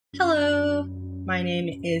Hello! My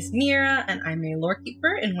name is Meerah, and I'm a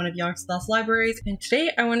Lorekeeper in one of Yogg-Sothoth's libraries, and today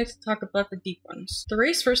I wanted to talk about the Deep Ones. The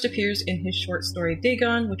race first appears in his short story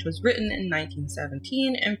Dagon, which was written in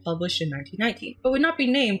 1917 and published in 1919, but would not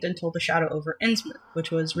be named until The Shadow over Innsmouth,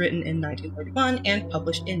 which was written in 1931 and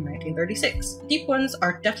published in 1936. The Deep Ones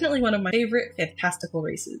are definitely one of my favorite fantastical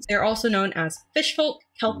races. They are also known as Fishfolk,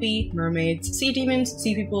 Kelpie, mermaids, sea demons,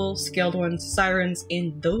 sea people, scaled ones, sirens,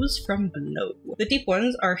 and those from below. The Deep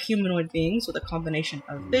Ones are humanoid beings with a combination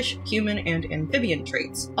of fish, human, and amphibian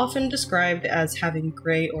traits, often described as having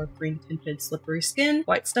gray or green-tinted slippery skin,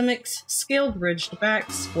 white stomachs, scaled ridged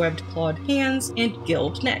backs, webbed clawed hands, and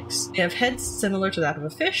gilled necks. They have heads similar to that of a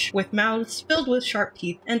fish, with mouths filled with sharp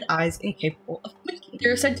teeth and eyes incapable of blinking. They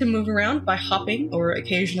are said to move around by hopping or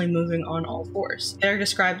occasionally moving on all fours. They are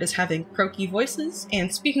described as having croaky voices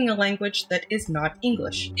and speaking a language that is not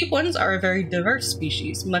English. Deep Ones are a very diverse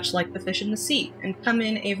species, much like the fish in the sea, and come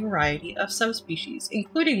in a variety of subspecies,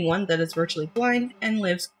 including one that is virtually blind and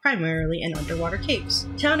lives primarily in underwater caves.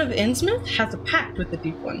 The town of Innsmouth has a pact with the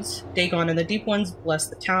Deep Ones. Dagon and the Deep Ones bless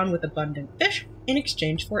the town with abundant fish in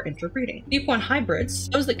exchange for interbreeding. Deep One hybrids,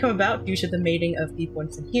 those that come about due to the mating of Deep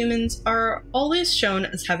Ones and humans, are always shown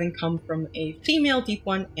as having come from a female Deep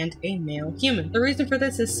One and a male human. The reason for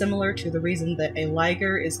this is similar to the reason that a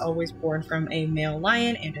liger is always born from a male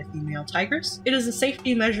lion and a female tigress. It is a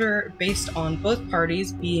safety measure based on both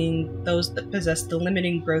parties being those that possess the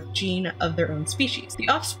limiting growth gene of their own species. The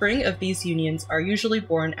offspring of these unions are usually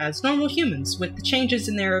born as normal humans, with the changes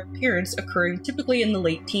in their appearance occurring typically in the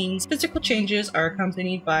late teens. Physical changes are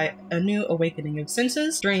accompanied by a new awakening of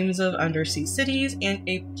senses, dreams of undersea cities, and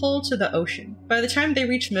a pull to the ocean. By the time they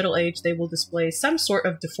reach middle age, they will display some sort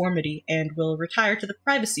of deformity and will retire to the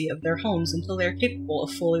privacy of their homes until they are capable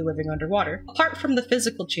of fully living underwater. Apart from the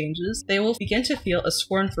physical changes, they will begin to feel a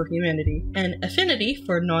scorn for humanity, an affinity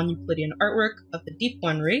for non-Euclidean artwork of the Deep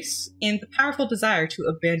One race, and the powerful desire to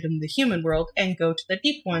abandon the human world and go to the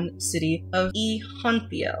Deep One city of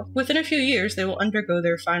Honpiel. Within a few years, they will undergo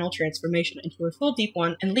their final transformation into a full Deep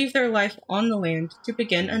One and leave their life on the land to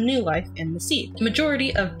begin a new life in the sea. The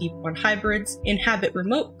majority of Deep One hybrids inhabit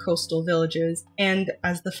remote coastal villages, and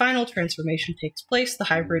as the final transformation takes place, the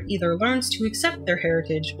hybrid either learns to accept their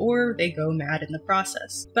heritage or they go mad in the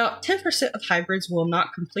process. About 10% of hybrids will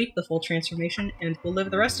not complete the full transformation and will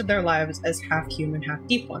live the rest of their lives as half human, half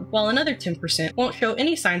Deep One, while another 10% won't show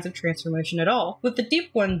any signs of transformation at all, with the Deep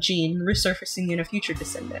One gene resurfacing in a future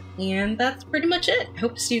descendant. And that's pretty much it. I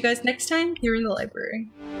hope to see you guys next time here in the library.